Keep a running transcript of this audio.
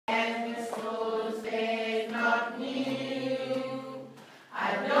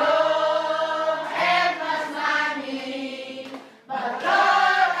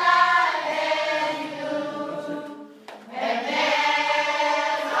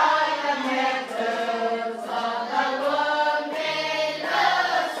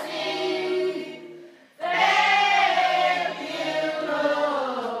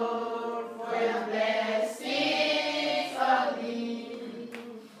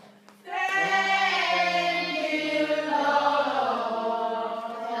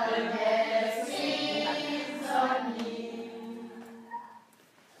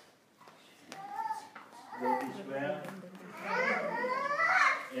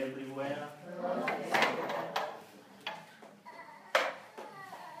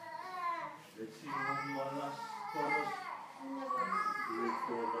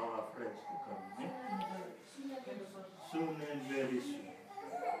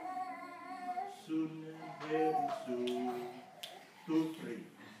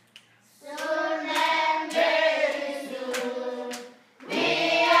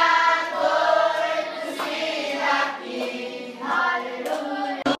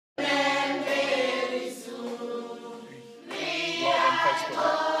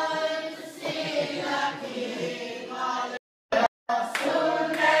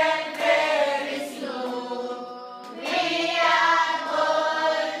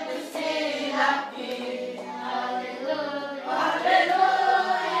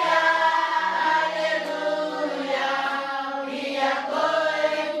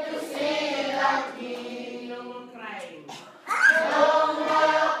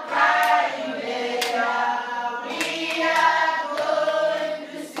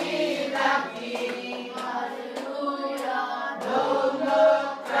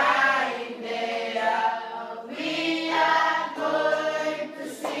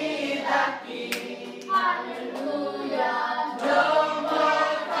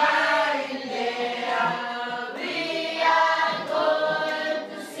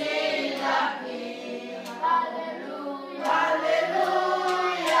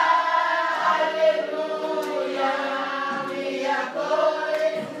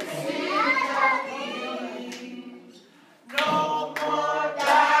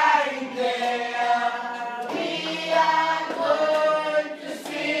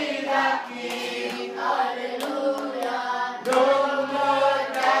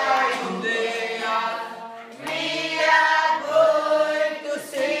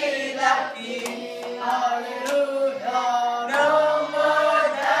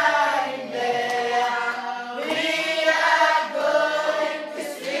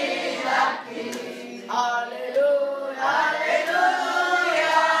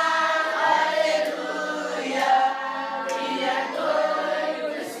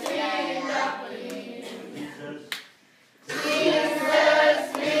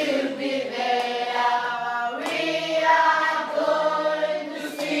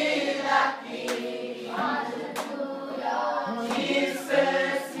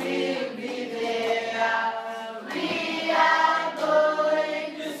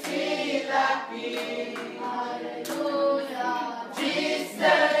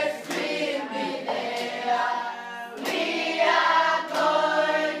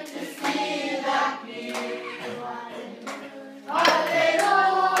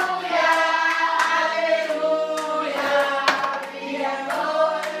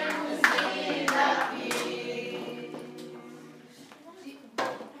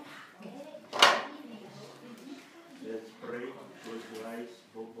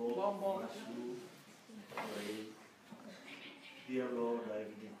Dear Lord,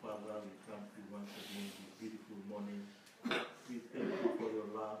 Heavenly Father, we come to you once again this beautiful morning. We thank you for your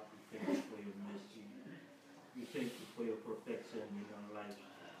love. We thank you for your mercy. We thank you for your protection in our life,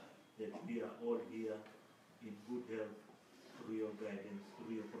 that we are all here in good health through your guidance,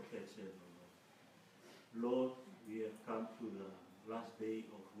 through your protection. Lord, we have come to the last day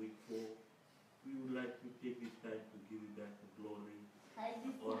of week 4. We would like to take this time to give you back the glory,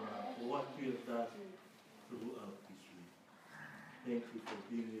 honor for what you have done throughout this week. Thank you for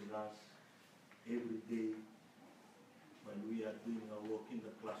being with us every day when we are doing our work in the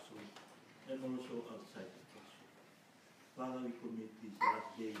classroom and also outside the classroom. Father, we commit this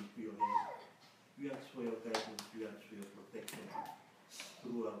last day into your hands. We ask for your guidance, we ask for your protection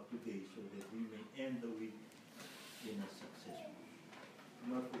throughout today so that we may end the week in a successful way.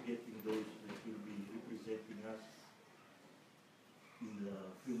 Not forgetting those that will be representing us in the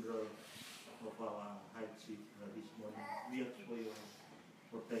funeral of our high chief this morning. We ask for your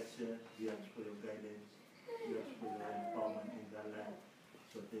protection, we ask for your guidance, we ask for your empowerment in their life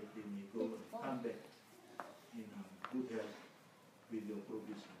so that they may go and come back in good health with your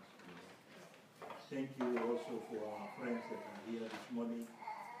provisions. Thank you also for our friends that are here this morning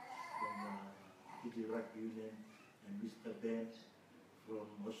from Fiji Rugby Union and Mr. Ben from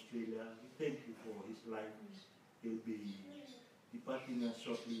Australia. We thank you for his life. He'll be departing us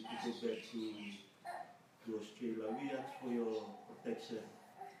shortly to go back to Australia. We ask for your protection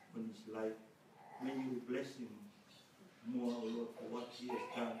on his life. May you bless him more, O Lord, for what he has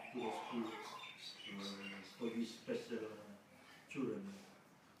done to the school, for these special children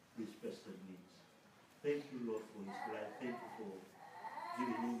with special needs. Thank you, Lord, for his life. Thank you for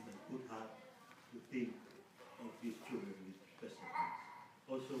giving him a good heart to think of these children with special needs.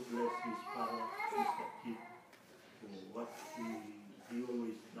 Also bless his father, Mr. Kip, for what he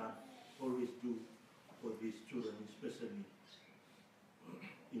always do for these children with special needs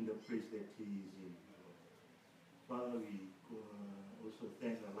in the place that he is in. Father, we also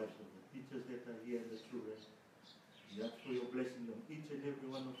thank the lives of the teachers that are here and the children. We ask for your blessing on each and every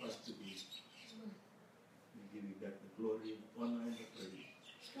one of us today. We give you back the glory, honor, and the praise.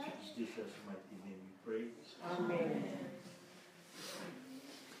 In Jesus' mighty name we pray. Amen.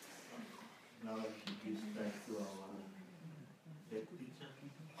 Now we give this thanks to our head teacher,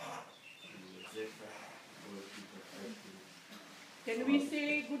 Can we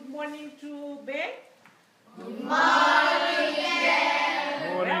say good morning to Ben? Good morning,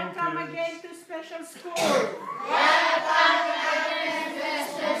 Ben. Welcome again to special school. Welcome again to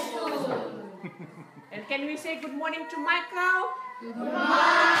special school. And can we say good morning to Michael? Good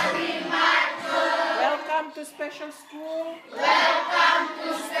morning, Michael. Welcome to special school. Welcome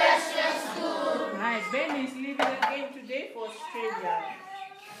to special school. Nice. Ben is leaving again today for Australia.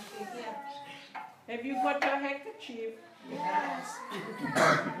 Have you got your handkerchief? Yes.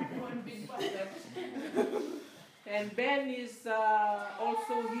 And Ben is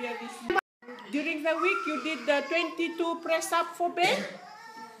also here this morning. During the week you did the 22 press up for Ben?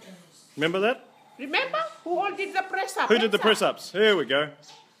 Remember that? Remember? Who all did the press up? Who did the press ups? Here we go.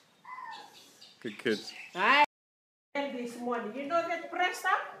 Good kids. Hi. This morning. You know that press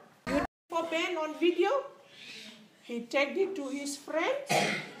up? You did for Ben on video? He tagged it to his friends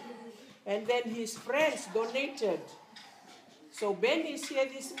and then his friends donated. So Ben is here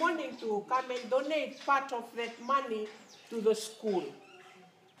this morning to come and donate part of that money to the school.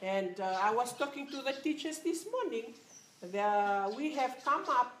 And I was talking to the teachers this morning. We have come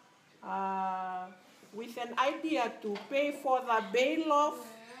up with an idea to pay for the bail of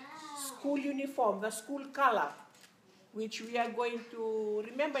school uniform, the school color, which we are going to,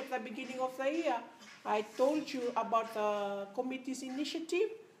 remember at the beginning of the year, I told you about the committee's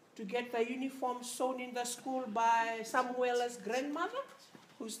initiative to get the uniform sewn in the school by Samuela's grandmother,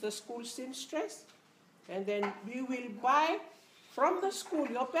 who's the school seamstress. And then we will buy from the school,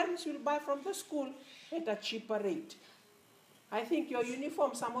 your parents will buy from the school at a cheaper rate. I think your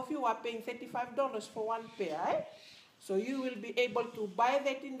uniform, some of you are paying $35 for one pair, eh? So you will be able to buy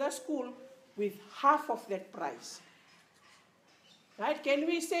that in the school with half of that price. Right? Can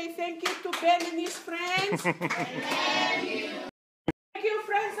we say thank you to Ben and his friends? Thank you. Thank you,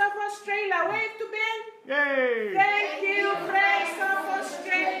 friends of Australia. Wave to Ben. Yay! Thank you, friends of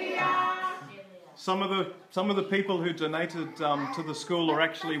Australia. Some of the people who donated to the school are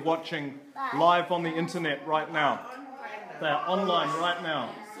actually watching live on the internet right now. They are online right now.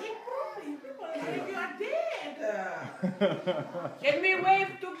 You are dead. Can we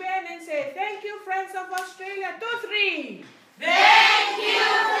wave to Ben and say thank you, friends of Australia? 2, 3. Thank you,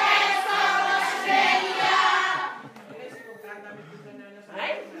 friends of Australia.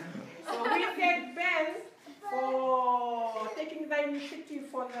 Right? So we thank Ben for taking the initiative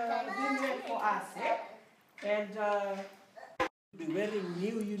for the dinner for us. Eh? And we'll be wearing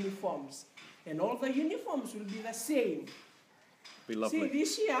new uniforms. And all the uniforms will be the same. Be lovely. See,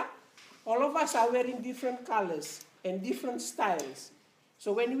 this year, all of us are wearing different colors and different styles.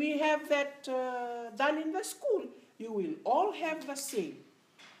 So when we have that done in the school, you will all have the same.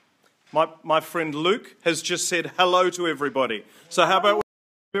 My friend Luke has just said hello to everybody. So how about we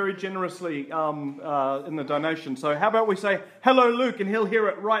very generously in the donation. So how about we say hello, Luke, and he'll hear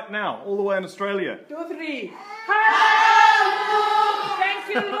it right now, all the way in Australia. 2, 3. Hello, Luke. Thank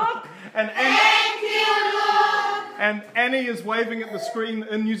you, Luke. Thank you, Luke. And Annie is waving at the screen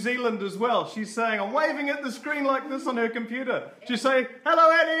in New Zealand as well. She's saying, I'm waving at the screen like this on her computer. She say,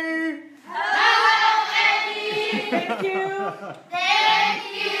 hello, Annie. Hello, Annie. Thank you. Thank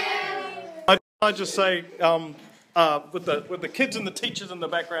you. I just say, with the kids and the teachers in the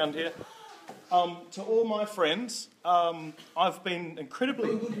background here, to all my friends, I've been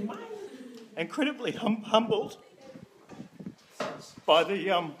incredibly humbled by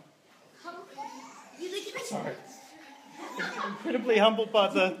the Sorry. Incredibly humbled by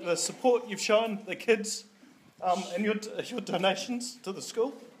the support you've shown the kids and your donations to the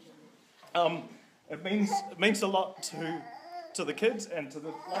school. It means a lot to the kids and to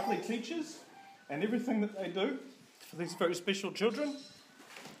the lovely teachers and everything that they do for these very special children.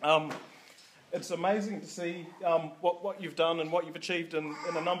 It's amazing to see what you've done and what you've achieved in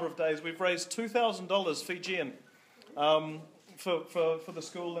a number of days. We've raised $2,000 Fijian for the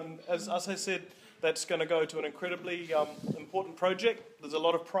school, and as I said, that's going to go to an incredibly important project. There's a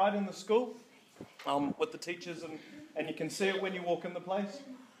lot of pride in the school with the teachers, and you can see it when you walk in the place.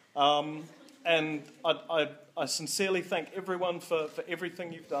 And I sincerely thank everyone for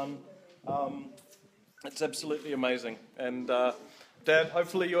everything you've done. It's absolutely amazing. And Dad,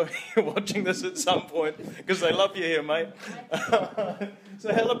 hopefully you're watching this at some point, because they love you here, mate.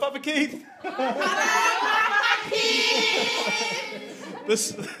 So hello, Papa Keith.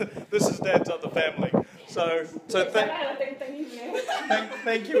 This is Dad's other family. So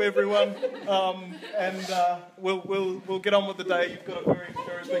thank you, everyone. And we'll get on with the day. You've got a very,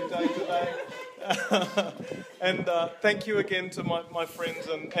 very big day today. And thank you again to my friends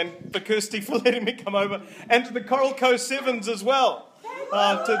and for Kirsty for letting me come over, and to the Coral Coast Sevens as well.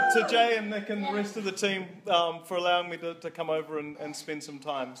 To Jay and Nick and the rest of the team for allowing me to come over and spend some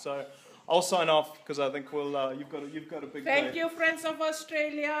time. So I'll sign off because I think you've got a big day. Thank you, friends of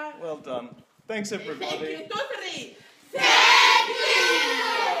Australia. Well done. Thanks, everybody. Thank you. 2, 3. Thank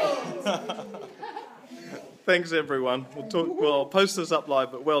you. Thanks, everyone. I'll post this up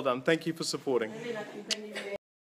live, but well done. Thank you for supporting.